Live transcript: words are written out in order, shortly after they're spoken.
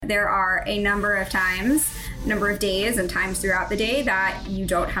there are a number of days and times throughout the day that you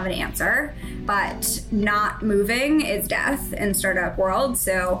don't have an answer, but not moving is death in startup world.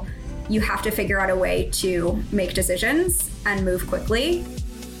 So you have to figure out a way to make decisions and move quickly.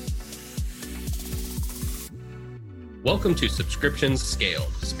 Welcome to Subscriptions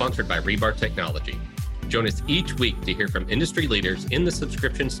Scaled, sponsored by Rebar Technology. Join us each week to hear from industry leaders in the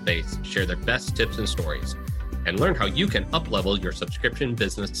subscription space, share their best tips and stories, and learn how you can up-level your subscription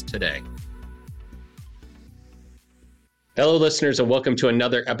business today. Hello, listeners, and welcome to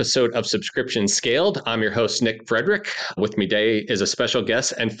another episode of Subscriptions Scaled. I'm your host, Nick Frederick. With me today is a special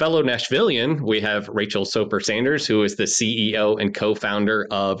guest and fellow Nashvilleian. We have Rachel Soper-Sanders, who is the CEO and co-founder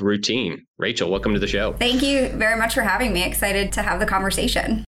of Routine. Rachel, welcome to the show. Thank you very much for having me. Excited to have the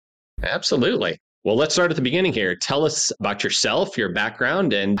conversation. Absolutely. Well, let's start at the beginning here. Tell us about yourself, your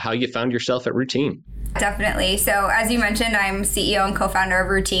background, and how you found yourself at Routine. Definitely. So as you mentioned, I'm CEO and co-founder of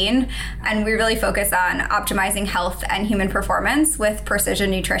Routine, and we really focus on optimizing health and human performance with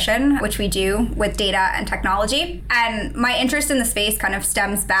precision nutrition, which we do with data and technology. And my interest in the space kind of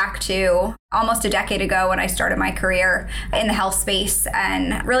stems back to almost a decade ago when I started my career in the health space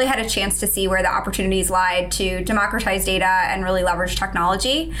and really had a chance to see where the opportunities lied to democratize data and really leverage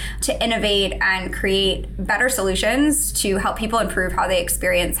technology to innovate and create better solutions to help people improve how they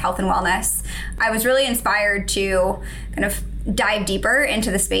experience health and wellness. I was really inspired to kind of dive deeper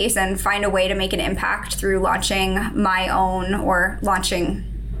into the space and find a way to make an impact through launching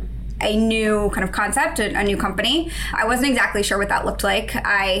a new kind of concept, a new company. I wasn't exactly sure what that looked like.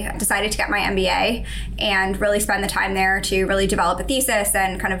 I decided to get my MBA and really spend the time there to really develop a thesis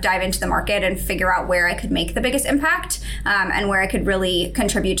and kind of dive into the market and figure out where I could make the biggest impact and where I could really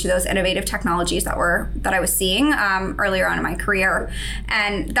contribute to those innovative technologies that I was seeing earlier on in my career.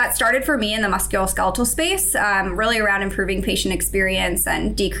 And that started for me in the musculoskeletal space, really around improving patient experience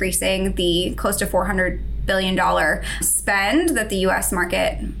and decreasing the close to $400 billion spend that the US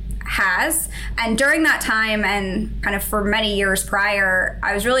market has. And during that time and kind of for many years prior,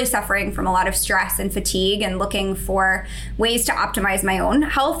 I was really suffering from a lot of stress and fatigue and looking for ways to optimize my own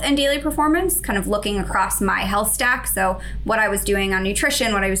health and daily performance, kind of looking across my health stack. So what I was doing on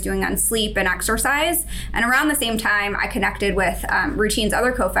nutrition, what I was doing on sleep and exercise. And around the same time, I connected with Routine's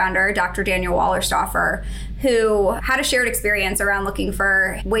other co-founder, Dr. Daniel Wallerstoffer, who had a shared experience around looking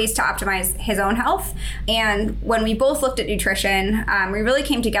for ways to optimize his own health. And when we both looked at nutrition, we really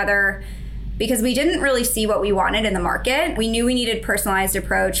came together because we didn't really see what we wanted in the market. We knew we needed personalized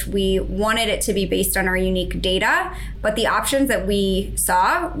approach. We wanted it to be based on our unique data, but the options that we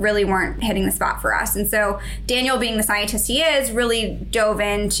saw really weren't hitting the spot for us. And so Daniel, being the scientist he is, really dove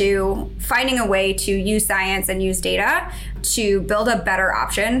into finding a way to use science and use data to build a better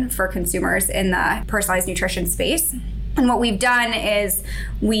option for consumers in the personalized nutrition space. And what we've done is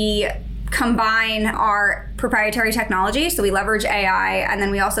we combine our proprietary technology. So we leverage AI, and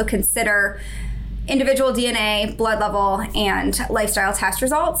then we also consider individual DNA, blood level, and lifestyle test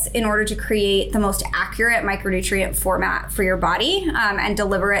results in order to create the most accurate micronutrient format for your body and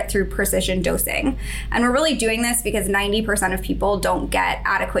deliver it through precision dosing. And we're really doing this because 90% of people don't get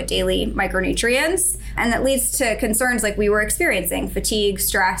adequate daily micronutrients. And that leads to concerns like we were experiencing: fatigue,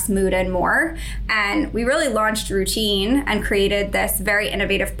 stress, mood, and more. And we really launched Routine and created this very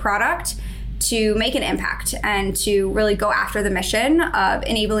innovative product to make an impact and to really go after the mission of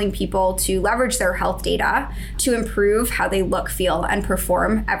enabling people to leverage their health data to improve how they look, feel, and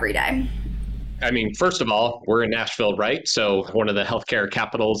perform every day. I mean, first of all, we're in Nashville, right? So one of the healthcare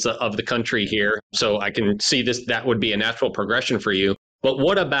capitals of the country here. So I can see that would be a natural progression for you. But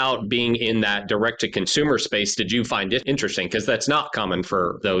what about being in that direct-to-consumer space did you find it interesting? Because that's not common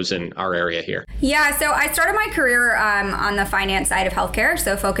for those in our area here. Yeah, so I started my career on the finance side of healthcare,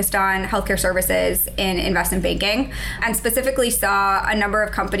 so focused on healthcare services in investment banking, and specifically saw a number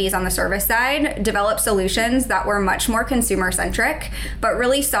of companies on the service side develop solutions that were much more consumer-centric, but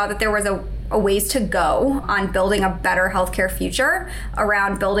really saw that there was a ways to go on building a better healthcare future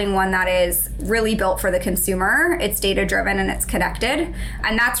around building one that is really built for the consumer. It's data-driven and it's connected.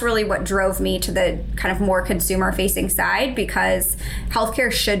 And that's really what drove me to the kind of more consumer-facing side, because healthcare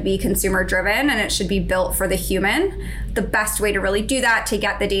should be consumer-driven and it should be built for the human. The best way to really do that, to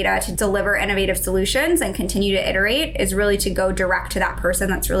get the data to deliver innovative solutions and continue to iterate, is really to go direct to that person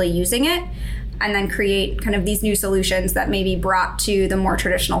that's really using it, and then create kind of these new solutions that may be brought to the more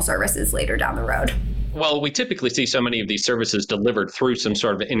traditional services later down the road. Well, we typically see so many of these services delivered through some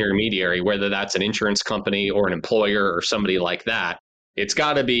sort of intermediary, whether that's an insurance company or an employer or somebody like that. It's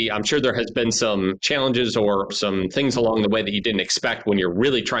got to be, I'm sure there has been some challenges or some things along the way that you didn't expect when you're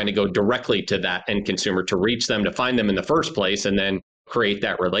really trying to go directly to that end consumer, to reach them, to find them in the first place, and then create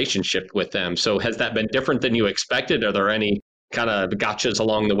that relationship with them. So has that been different than you expected? Are there any kind of gotchas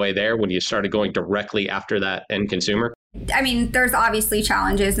along the way there when you started going directly after that end consumer? I mean, there's obviously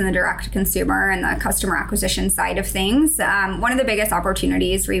challenges in the direct consumer and the customer acquisition side of things. One of the biggest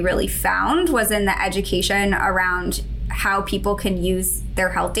opportunities we really found was in the education around how people can use their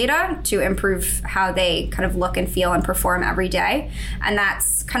health data to improve how they kind of look and feel and perform every day. And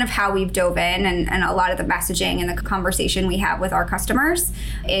that's kind of how we've dove in, and a lot of the messaging and the conversation we have with our customers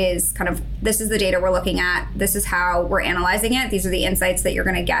is kind of, this is the data we're looking at, this is how we're analyzing it, these are the insights that you're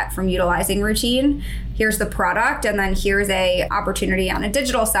going to get from utilizing Routine, here's the product, and then here's a opportunity on a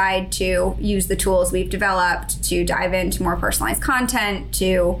digital side to use the tools we've developed to dive into more personalized content,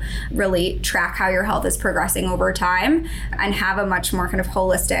 to really track how your health is progressing over time and have a much more kind of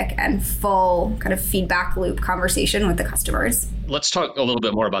holistic and full kind of feedback loop conversation with the customers. Let's talk a little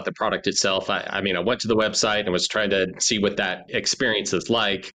bit more about the product itself. I mean, I went to the website and was trying to see what that experience is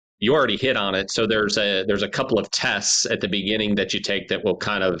like. You already hit on it. So there's a couple of tests at the beginning that you take that will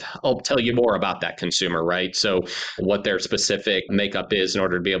kind of help tell you more about that consumer, right? So what their specific makeup is in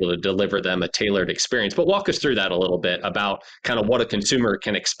order to be able to deliver them a tailored experience. But walk us through that a little bit about kind of what a consumer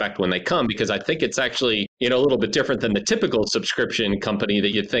can expect when they come, because I think it's actually, a little bit different than the typical subscription company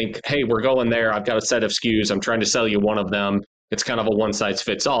that you think, hey, we're going there. I've got a set of SKUs. I'm trying to sell you one of them. It's kind of a one size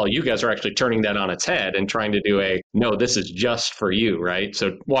fits all. You guys are actually turning that on its head and trying to do no, this is just for you, right?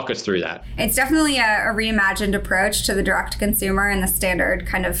 So walk us through that. It's definitely a reimagined approach to the direct to consumer and the standard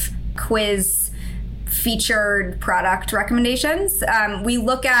kind of quiz featured product recommendations. We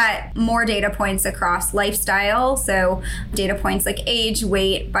look at more data points across lifestyle. So data points like age,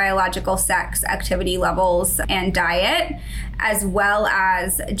 weight, biological sex, activity levels, and diet, as well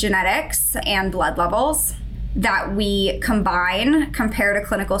as genetics and blood levels, that we compare to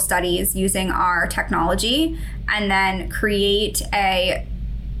clinical studies using our technology, and then create a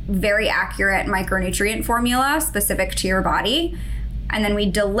very accurate micronutrient formula specific to your body. And then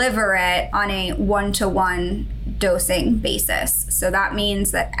we deliver it on a one-to-one dosing basis. So that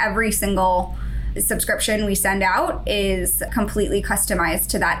means that every single subscription we send out is completely customized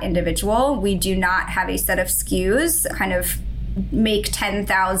to that individual. We do not have a set of SKUs, kind of make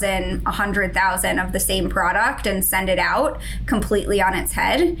 10,000, 100,000 of the same product and send it out completely on its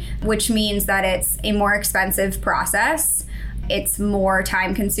head, which means that it's a more expensive process. It's more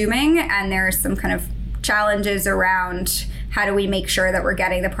time consuming, and there's some kind of challenges around how do we make sure that we're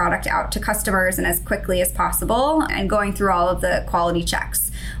getting the product out to customers and as quickly as possible and going through all of the quality checks.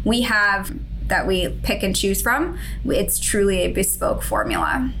 We have that we pick and choose from. It's truly a bespoke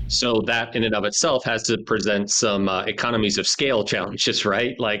formula. So that in and of itself has to present some economies of scale challenges,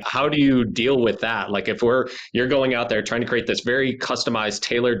 right? Like, how do you deal with that? Like, if you're going out there trying to create this very customized,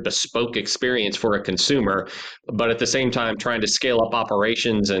 tailored, bespoke experience for a consumer, but at the same time trying to scale up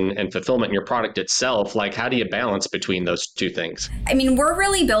operations and fulfillment in your product itself, like, how do you balance between those two things? I mean, we're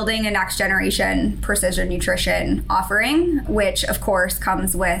really building a next generation precision nutrition offering, which of course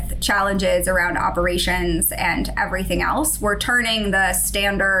comes with challenges around operations and everything else. We're turning the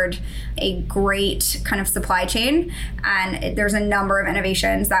standard a great kind of supply chain, and there's a number of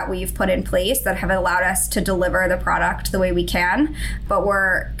innovations that we've put in place that have allowed us to deliver the product the way we can, but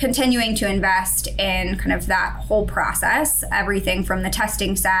we're continuing to invest in kind of that whole process, everything from the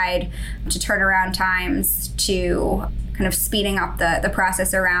testing side to turnaround times to kind of speeding up the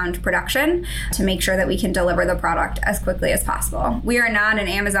process around production to make sure that we can deliver the product as quickly as possible. We are not an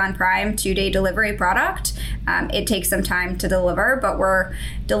Amazon Prime 2-day delivery product. It takes some time to deliver, but we're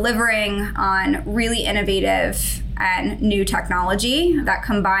delivering on really innovative and new technology that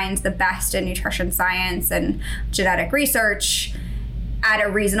combines the best in nutrition science and genetic research at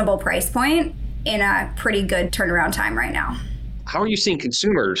a reasonable price point in a pretty good turnaround time right now. How are you seeing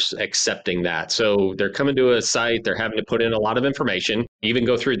consumers accepting that? So they're coming to a site, they're having to put in a lot of information, even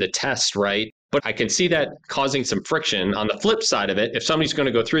go through the test, right? But I can see that causing some friction. On the flip side of it, if somebody's going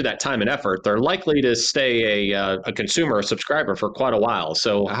to go through that time and effort, they're likely to stay a consumer, a subscriber for quite a while.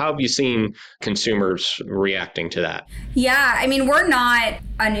 So how have you seen consumers reacting to that? Yeah, I mean, we're not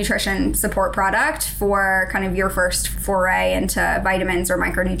a nutrition support product for kind of your first foray into vitamins or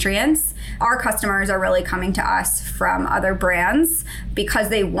micronutrients. Our customers are really coming to us from other brands because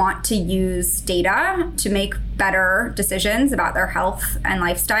they want to use data to make better decisions about their health and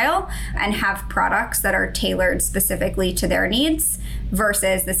lifestyle and have products that are tailored specifically to their needs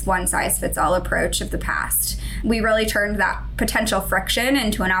versus this one-size-fits-all approach of the past. We really turned that potential friction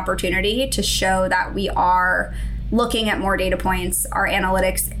into an opportunity to show that we are looking at more data points, our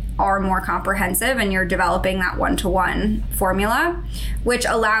analytics are more comprehensive, and you're developing that one-to-one formula, which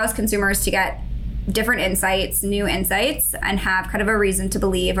allows consumers to get different insights, new insights, and have kind of a reason to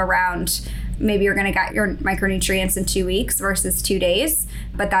believe around maybe you're going to get your micronutrients in 2 weeks versus 2 days,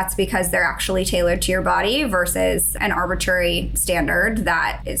 but that's because they're actually tailored to your body versus an arbitrary standard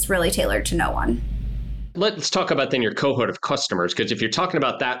that is really tailored to no one. Let's talk about then your cohort of customers, because if you're talking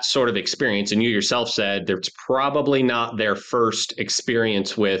about that sort of experience, and you yourself said there's probably not their first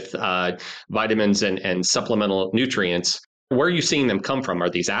experience with vitamins and supplemental nutrients, where are you seeing them come from? Are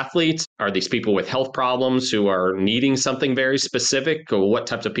these athletes? Are these people with health problems who are needing something very specific? Or what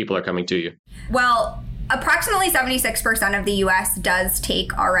types of people are coming to you? Well, approximately 76% of the US does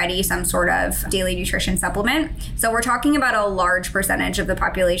take already some sort of daily nutrition supplement. So we're talking about a large percentage of the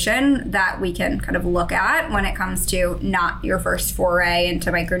population that we can kind of look at when it comes to not your first foray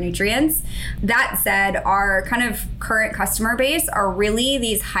into micronutrients. That said, our kind of current customer base are really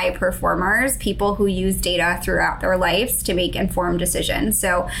these high performers, people who use data throughout their lives to make informed decisions.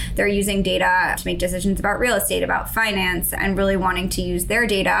 So they're using data to make decisions about real estate, about finance, and really wanting to use their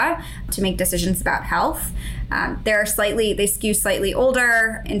data to make decisions about health. They skew slightly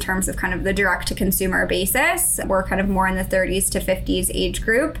older in terms of kind of the direct to consumer basis. We're kind of more in the 30s to 50s age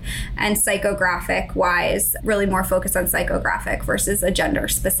group, and psychographic wise, really more focused on psychographic versus a gender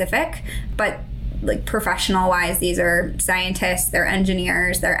specific. But like professional wise, these are scientists, they're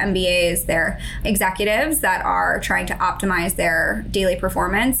engineers, they're MBAs, they're executives that are trying to optimize their daily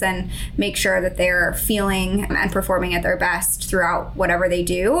performance and make sure that they're feeling and performing at their best throughout whatever they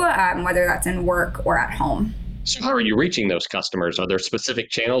do, whether that's in work or at home. So how are you reaching those customers? Are there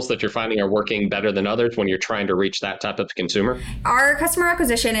specific channels that you're finding are working better than others when you're trying to reach that type of consumer? Our customer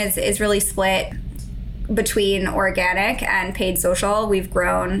acquisition is really split between organic and paid social. We've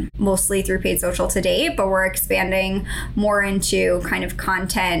grown mostly through paid social to date, but we're expanding more into kind of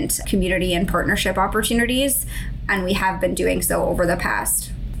content, community, and partnership opportunities. And we have been doing so over the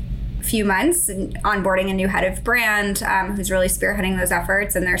past few months, onboarding a new head of brand who's really spearheading those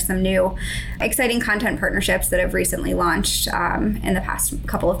efforts. And there's some new exciting content partnerships that have recently launched in the past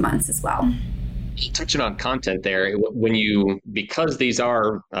couple of months as well. Touching on content there, because these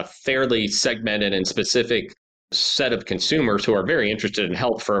are a fairly segmented and specific set of consumers who are very interested in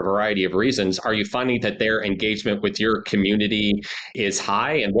health for a variety of reasons, are you finding that their engagement with your community is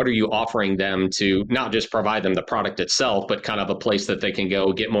high? And what are you offering them to not just provide them the product itself, but kind of a place that they can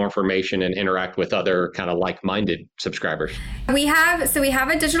go get more information and interact with other kind of like-minded subscribers? We have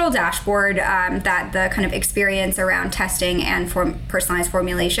a digital dashboard that the kind of experience around testing and personalized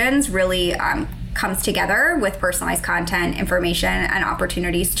formulations really comes together with personalized content, information, and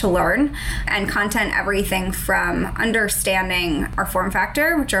opportunities to learn. And content, everything from understanding our form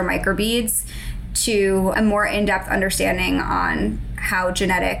factor, which are microbeads, to a more in-depth understanding on how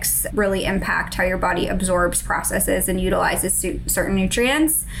genetics really impact how your body absorbs, processes, and utilizes certain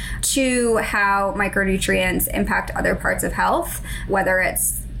nutrients, to how micronutrients impact other parts of health, whether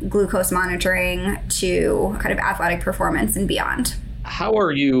it's glucose monitoring to kind of athletic performance and beyond. How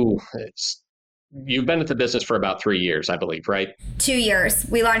are you? You've been at the business for about 3 years, I believe, right? 2 years.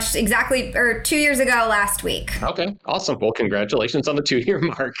 We launched 2 years ago last week. Okay, awesome. Well, congratulations on the 2-year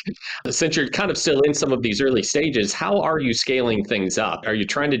mark. Since you're kind of still in some of these early stages, how are you scaling things up? Are you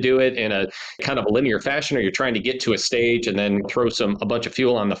trying to do it in a kind of a linear fashion? Or you're trying to get to a stage and then throw a bunch of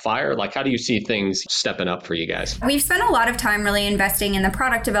fuel on the fire? Like, how do you see things stepping up for you guys? We've spent a lot of time really investing in the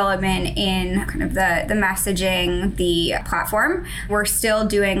product development, in kind of the messaging, the platform. We're still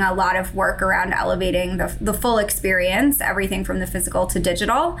doing a lot of work around elevating the full experience, everything from the physical to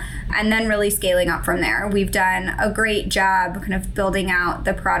digital, and then really scaling up from there. We've done a great job kind of building out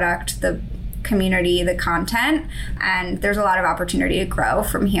the product, the community, the content, and there's a lot of opportunity to grow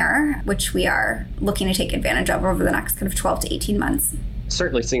from here, which we are looking to take advantage of over the next kind of 12 to 18 months.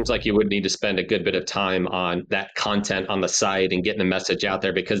 Certainly seems like you would need to spend a good bit of time on that content on the site and getting the message out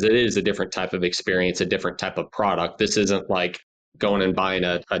there, because it is a different type of experience, a different type of product. This isn't like going and buying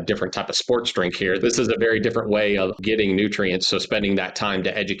a different type of sports drink here. This is a very different way of getting nutrients. So spending that time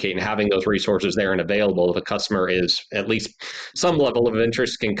to educate and having those resources there and available, if a customer is at least some level of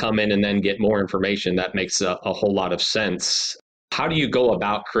interest, can come in and then get more information. That makes a whole lot of sense. How do you go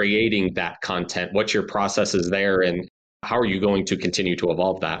about creating that content? What's your processes there, and how are you going to continue to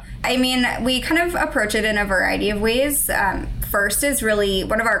evolve that? I mean, we kind of approach it in a variety of ways. First is really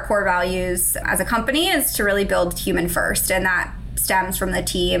one of our core values as a company is to really build human first, and that stems from the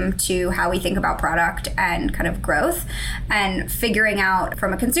team to how we think about product and kind of growth, and figuring out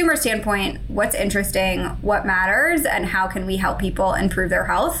from a consumer standpoint what's interesting, what matters, and how can we help people improve their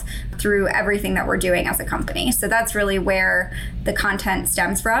health through everything that we're doing as a company. So that's really where the content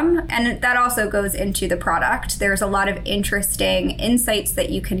stems from. And that also goes into the product. There's a lot of interesting insights that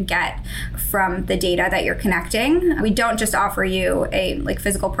you can get from the data that you're connecting. We don't just offer you a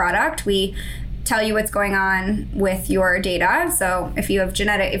physical product. We tell you what's going on with your data. So if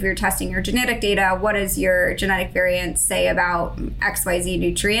you're testing your genetic data, what does your genetic variant say about XYZ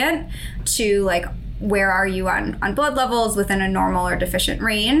nutrient, to where are you on blood levels within a normal or deficient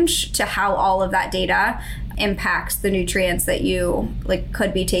range, to how all of that data impacts the nutrients that you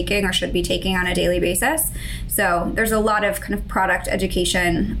could be taking or should be taking on a daily basis. So there's a lot of kind of product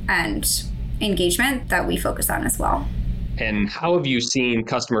education and engagement that we focus on as well. And how have you seen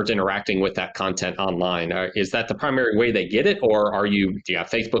customers interacting with that content online? Is that the primary way they get it, or do you have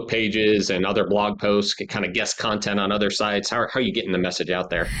Facebook pages and other blog posts, kind of guest content on other sites? How are you getting the message out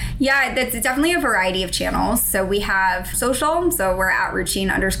there? Yeah, it's definitely a variety of channels. So we have social, so we're at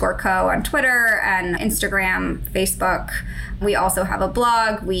routine_co on Twitter and Instagram, Facebook. We also have a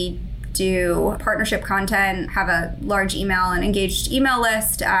blog. We do partnership content, have a large email and engaged email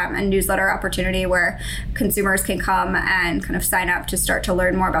list, and newsletter opportunity where consumers can come and kind of sign up to start to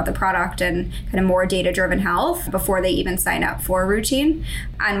learn more about the product and kind of more data-driven health before they even sign up for Routine.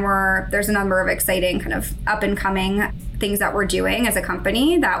 And there's a number of exciting kind of up-and-coming things that we're doing as a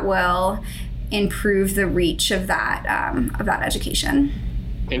company that will improve the reach of that education.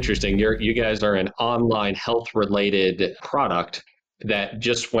 Interesting. You guys are an online health-related product that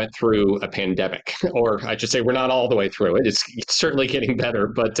just went through a pandemic, or I should say we're not all the way through it. It's certainly getting better,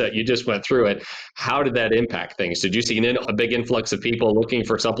 but you just went through it. How did that impact things? Did you see a big influx of people looking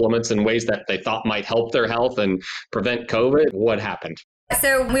for supplements in ways that they thought might help their health and prevent COVID? What happened?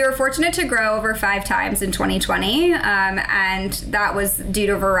 So we were fortunate to grow over 5 times in 2020, and that was due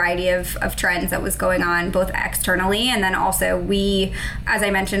to a variety of trends that was going on both externally, and then also we, as I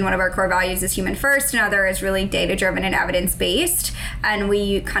mentioned, one of our core values is human first, another is really data-driven and evidence-based, and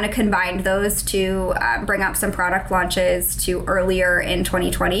we kind of combined those to bring up some product launches to earlier in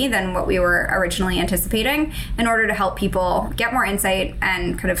 2020 than what we were originally anticipating, in order to help people get more insight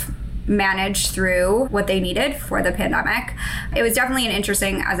and kind of manage through what they needed for the pandemic. It was definitely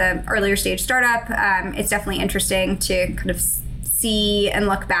as an earlier stage startup, it's definitely interesting to kind of see and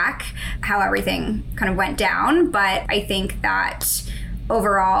look back how everything kind of went down. But I think that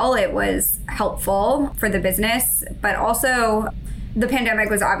overall it was helpful for the business, but also the pandemic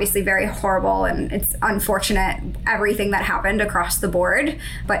was obviously very horrible and it's unfortunate everything that happened across the board.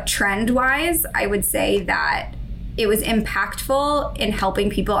 But trend-wise, I would say that it was impactful in helping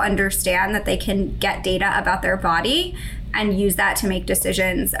people understand that they can get data about their body and use that to make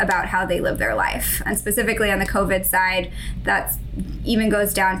decisions about how they live their life. And specifically on the COVID side, that even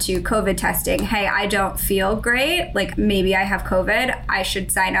goes down to COVID testing. Hey, I don't feel great. Maybe I have COVID. I should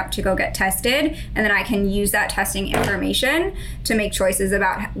sign up to go get tested. And then I can use that testing information to make choices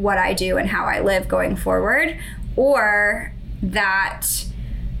about what I do and how I live going forward. Or that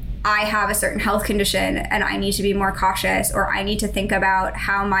I have a certain health condition and I need to be more cautious, or I need to think about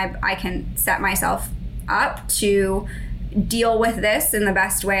how I can set myself up to deal with this in the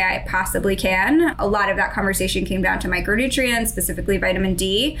best way I possibly can. A lot of that conversation came down to micronutrients, specifically vitamin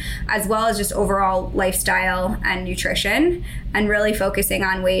D, as well as just overall lifestyle and nutrition, and really focusing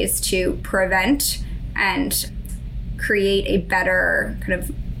on ways to prevent and create a better kind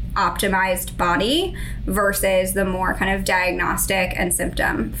of optimized body versus the more kind of diagnostic and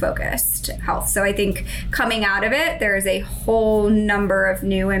symptom focused health. So I think coming out of it, there is a whole number of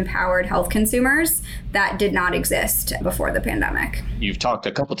new empowered health consumers that did not exist before the pandemic. You've talked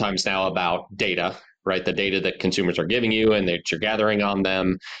a couple times now about data, right? The data that consumers are giving you and that you're gathering on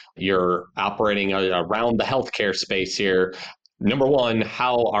them. You're operating around the healthcare space here. Number one,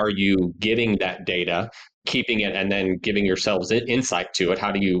 how are you getting that data, keeping it, and then giving yourselves insight to it?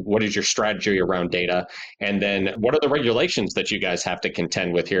 What is your strategy around data? And then what are the regulations that you guys have to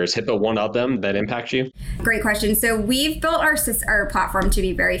contend with here? Is HIPAA one of them that impacts you? Great question. So we've built our platform to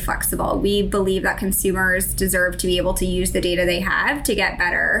be very flexible. We believe that consumers deserve to be able to use the data they have to get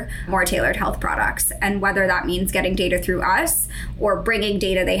better, more tailored health products. And whether that means getting data through us or bringing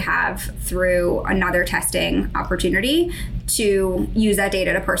data they have through another testing opportunity to use that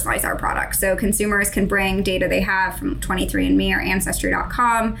data to personalize our products. So consumers can bring data they have from 23andMe or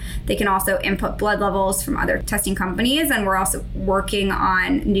Ancestry.com. They can also input blood levels from other testing companies. And we're also working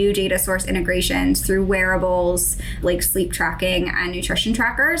on new data source integrations through wearables like sleep tracking and nutrition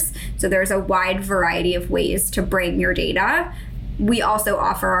trackers. So there's a wide variety of ways to bring your data We also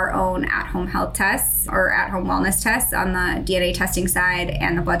offer our own at-home health tests or at-home wellness tests on the DNA testing side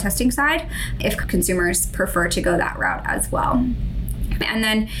and the blood testing side, if consumers prefer to go that route as well. And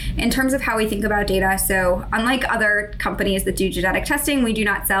then in terms of how we think about data, so unlike other companies that do genetic testing, we do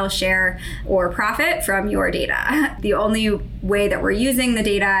not sell, share, or profit from your data. The only way that we're using the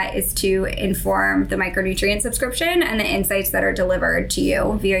data is to inform the micronutrient subscription and the insights that are delivered to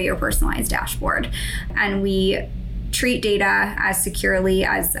you via your personalized dashboard. And we treat data as securely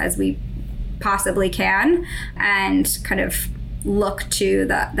as we possibly can and kind of look to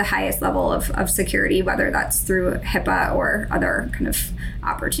the highest level of security, whether that's through HIPAA or other kind of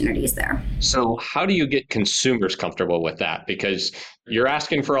opportunities there. So how do you get consumers comfortable with that? Because you're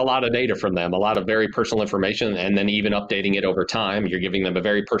asking for a lot of data from them, a lot of very personal information, and then even updating it over time. You're giving them a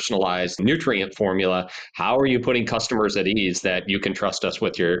very personalized nutrient formula. How are you putting customers at ease that you can trust us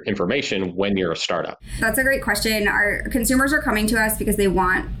with your information when you're a startup? That's a great question. Our consumers are coming to us because they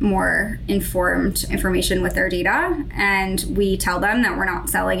want more informed information with their data, and we tell them that we're not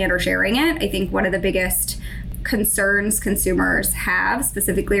selling it or sharing it. I think one of the biggest concerns consumers have,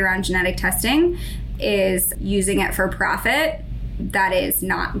 specifically around genetic testing, is using it for profit that is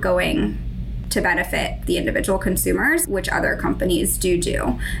not going to benefit the individual consumers, which other companies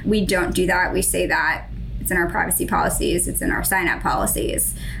do. We don't do that. We say that it's in our privacy policies, it's in our sign-up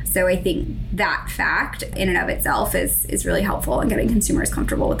policies. So I think that fact in and of itself is really helpful in getting consumers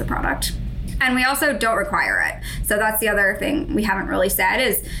comfortable with the product. And we also don't require it. So that's the other thing we haven't really said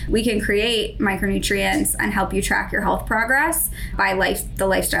is we can create micronutrients and help you track your health progress by the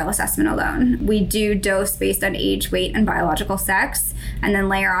lifestyle assessment alone. We do dose based on age, weight, and biological sex, and then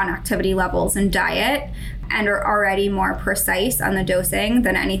layer on activity levels and diet, and are already more precise on the dosing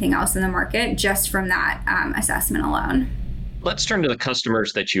than anything else in the market just from that assessment alone. Let's turn to the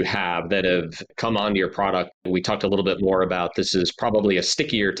customers that you have that have come onto your product. We talked a little bit more about this is probably a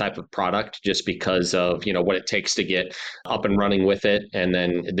stickier type of product just because of, what it takes to get up and running with it. And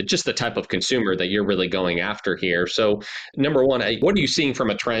then just the type of consumer that you're really going after here. So number one, what are you seeing from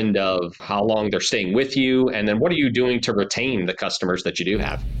a trend of how long they're staying with you? And then what are you doing to retain the customers that you do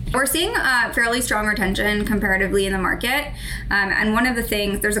have? We're seeing fairly strong retention comparatively in the market. And one of the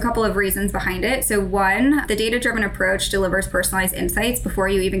things, there's a couple of reasons behind it. So one, the data-driven approach delivers personalized insights before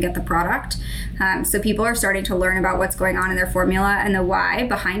you even get the product. So people are starting to learn about what's going on in their formula and the why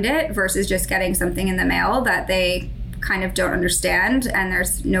behind it versus just getting something in the mail that they kind of don't understand and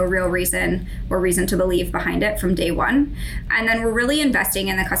there's no real reason to believe behind it from day one. And then we're really investing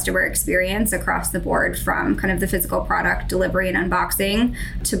in the customer experience across the board, from kind of the physical product delivery and unboxing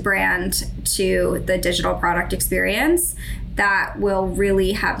to brand to the digital product experience that will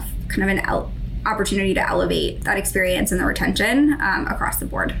really have kind of an opportunity to elevate that experience and the retention across the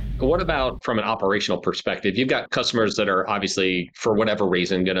board. What about from an operational perspective? You've got customers that are obviously, for whatever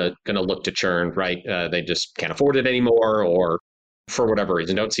reason, gonna look to churn, right? They just can't afford it anymore, or for whatever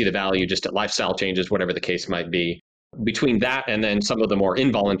reason, don't see the value, just at lifestyle changes, whatever the case might be. Between that and then some of the more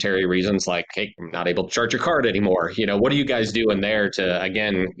involuntary reasons like, hey, I'm not able to charge your card anymore. What are you guys doing there to,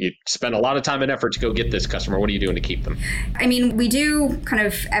 again, you spend a lot of time and effort to go get this customer. What are you doing to keep them? I mean, we do kind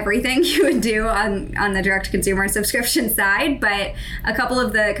of everything you would do on the direct consumer subscription side, but a couple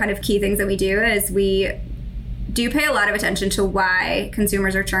of the kind of key things that we do is we do pay a lot of attention to why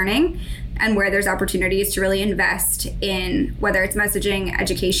consumers are churning and where there's opportunities to really invest in whether it's messaging,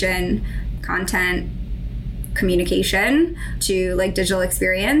 education, content, communication to like digital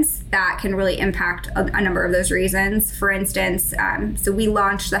experience that can really impact a number of those reasons. For instance, so we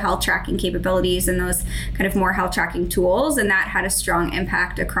launched the health tracking capabilities and those kind of more health tracking tools, and that had a strong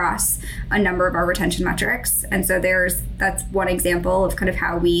impact across a number of our retention metrics. And so that's one example of kind of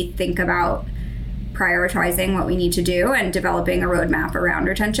how we think about prioritizing what we need to do and developing a roadmap around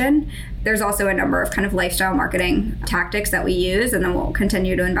retention. There's also a number of kind of lifestyle marketing tactics that we use and then we'll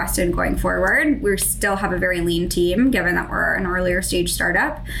continue to invest in going forward. We still have a very lean team given that we're an earlier stage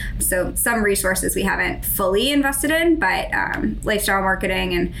startup. So some resources we haven't fully invested in, but lifestyle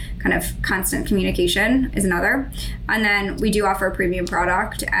marketing and kind of constant communication is another. And then we do offer a premium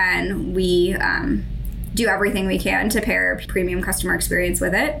product and we do everything we can to pair premium customer experience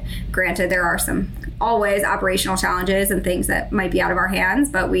with it. Granted, there are some always operational challenges and things that might be out of our hands,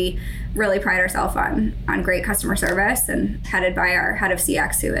 but we really pride ourselves on great customer service and headed by our head of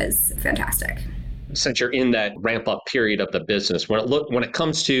CX, who is fantastic. since you're in that ramp up period of the business, when it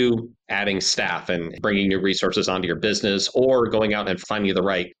comes to adding staff and bringing new resources onto your business or going out and finding the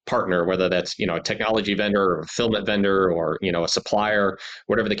right partner, whether that's, a technology vendor or a fulfillment vendor or, a supplier,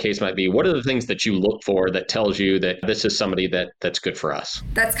 whatever the case might be, what are the things that you look for that tells you that this is somebody that's good for us?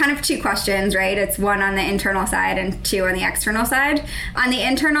 That's kind of two questions, right? It's one on the internal side and two on the external side. On the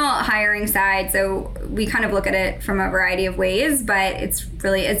internal hiring side, so we kind of look at it from a variety of ways, but it's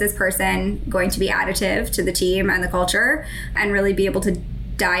really, is this person going to be additive to the team and the culture and really be able to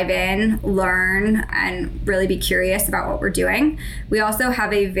dive in, learn, and really be curious about what we're doing. We also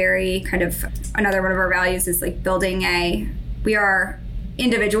have a very kind of, another one of our values is like we are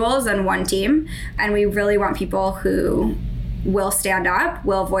individuals on one team, and we really want people who will stand up,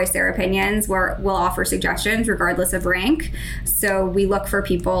 will voice their opinions, will offer suggestions regardless of rank. So we look for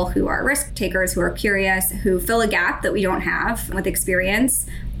people who are risk takers, who are curious, who fill a gap that we don't have with experience,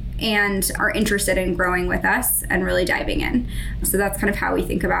 and are interested in growing with us and really diving in. So that's kind of how we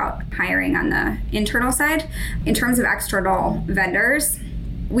think about hiring on the internal side. In terms of external vendors,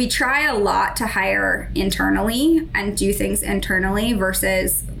 we try a lot to hire internally and do things internally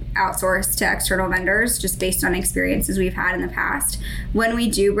versus outsource to external vendors, just based on experiences we've had in the past. When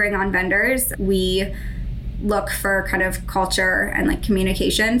we do bring on vendors, we look for kind of culture and like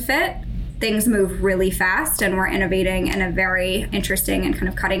communication fit. Things move really fast and we're innovating in a very interesting and kind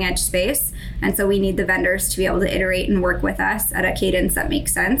of cutting edge space. And so we need the vendors to be able to iterate and work with us at a cadence that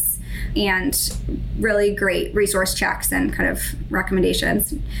makes sense, and really great resource checks and kind of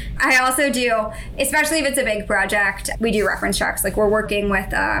recommendations. I also do, especially if it's a big project, we do reference checks. Like we're working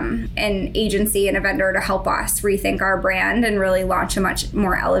with an agency and a vendor to help us rethink our brand and really launch a much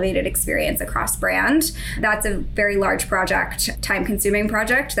more elevated experience across brand. That's a very large project, time-consuming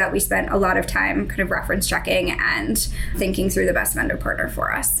project that we spent a lot of time kind of reference checking and thinking through the best vendor partner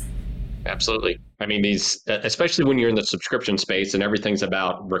for us. Absolutely. I mean, these, especially when you're in the subscription space and everything's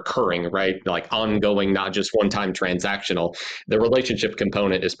about recurring, right? Like ongoing, not just one-time transactional. The relationship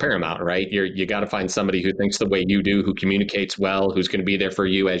component is paramount, right? You got to find somebody who thinks the way you do, who communicates well, who's going to be there for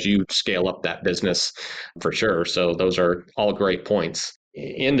you as you scale up that business, for sure. So those are all great points.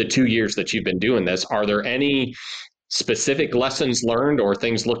 In the 2 years that you've been doing this, are there any specific lessons learned or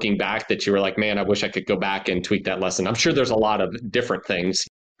things looking back that you were like, man, I wish I could go back and tweak that lesson? I'm sure there's a lot of different things.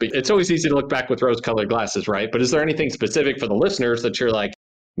 It's always easy to look back with rose-colored glasses, right? But is there anything specific for the listeners that you're like,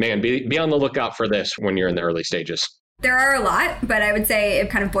 man, be on the lookout for this when you're in the early stages? There are a lot, but I would say it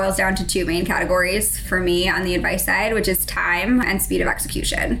kind of boils down to two main categories for me on the advice side, which is time and speed of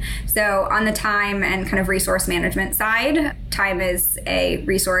execution. So on the time and kind of resource management side, time is a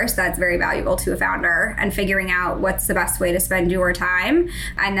resource that's very valuable to a founder, and figuring out what's the best way to spend your time,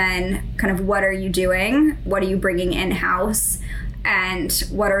 and then kind of what are you doing? What are you bringing in-house? And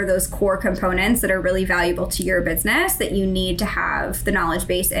what are those core components that are really valuable to your business that you need to have the knowledge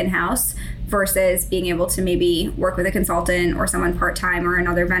base in-house versus being able to maybe work with a consultant or someone part-time or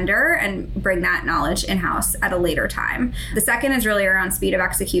another vendor and bring that knowledge in-house at a later time. The second is really around speed of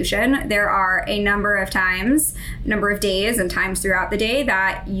execution. There are a number of days and times throughout the day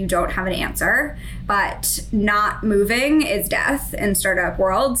that you don't have an answer, but not moving is death in startup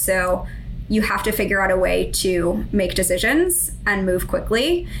world. So you have to figure out a way to make decisions and move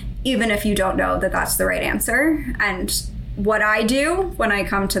quickly, even if you don't know that that's the right answer. And what I do when I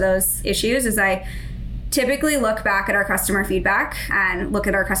come to those issues is I typically look back at our customer feedback and look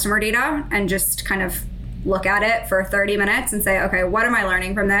at our customer data and just kind of look at it for 30 minutes and say, okay, what am I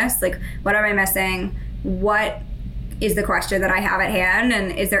learning from this? Like, what am I missing? What is the question that I have at hand,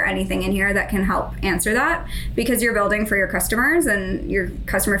 and is there anything in here that can help answer that? Because you're building for your customers, and your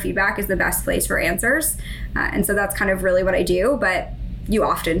customer feedback is the best place for answers. And so that's kind of really what I do, but you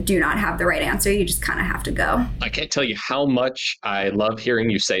often do not have the right answer. You just kind of have to go. I can't tell you how much I love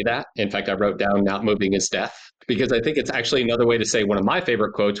hearing you say that. In fact, I wrote down not moving is death, because I think it's actually another way to say one of my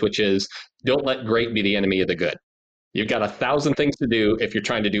favorite quotes, which is, don't let great be the enemy of the good. You've got 1,000 things to do. If you're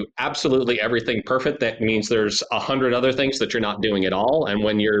trying to do absolutely everything perfect, that means there's 100 other things that you're not doing at all. And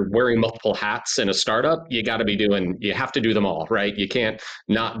when you're wearing multiple hats in a startup, you have to do them all, right? You can't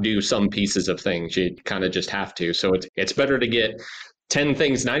not do some pieces of things. You kind of just have to. So it's better to get 10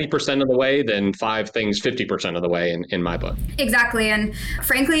 things 90% of the way than 5 things 50% of the way in my book. Exactly. And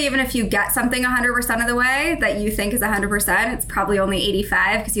frankly, even if you get something 100% of the way that you think is 100%, it's probably only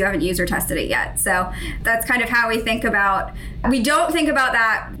 85 because you haven't used or tested it yet. So that's kind of how we think about. We don't think about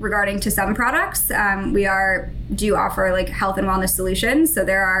that regarding to some products. We do offer like health and wellness solutions. So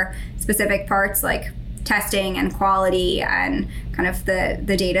there are specific parts like testing and quality and kind of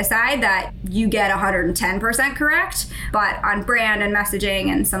the data side that you get 110% correct. But on brand and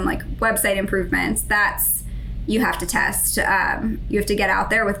messaging and some like website improvements, you have to test. You have to get out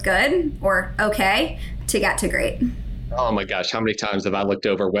there with good or okay to get to great. Oh my gosh, how many times have I looked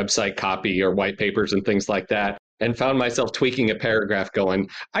over website copy or white papers and things like that and found myself tweaking a paragraph going,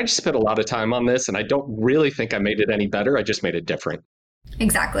 I just spent a lot of time on this and I don't really think I made it any better. I just made it different.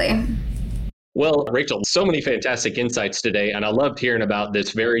 Exactly. Well, Rachel, so many fantastic insights today, and I loved hearing about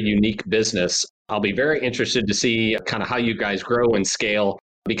this very unique business. I'll be very interested to see kind of how you guys grow and scale.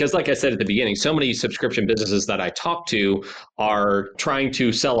 Because like I said at the beginning, so many subscription businesses that I talk to are trying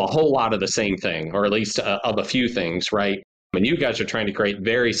to sell a whole lot of the same thing, or at least of a few things, right? And you guys are trying to create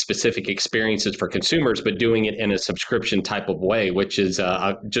very specific experiences for consumers, but doing it in a subscription type of way, which is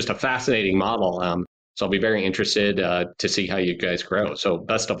just a fascinating model. So I'll be very interested to see how you guys grow. So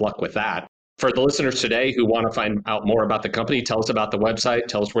best of luck with that. For the listeners today who want to find out more about the company, tell us about the website.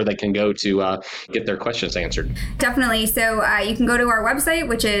 Tell us where they can go to get their questions answered. Definitely. So you can go to our website,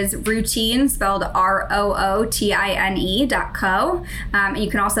 which is Routine, spelled ROOTINE.co. You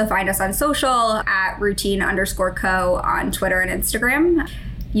can also find us on social at routine_co on Twitter and Instagram.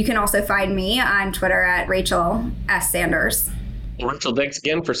 You can also find me on Twitter at Rachel S. Sanders. Rachel, thanks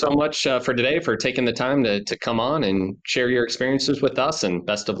again for so much for today, for taking the time to come on and share your experiences with us, and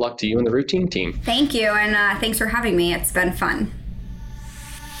best of luck to you and the Routine team. Thank you, and thanks for having me. It's been fun.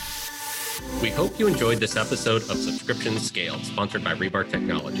 We hope you enjoyed this episode of Subscription Scaled, sponsored by Rebar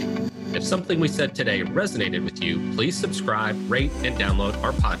Technology. If something we said today resonated with you, please subscribe, rate, and download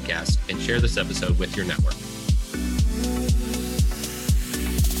our podcast and share this episode with your network.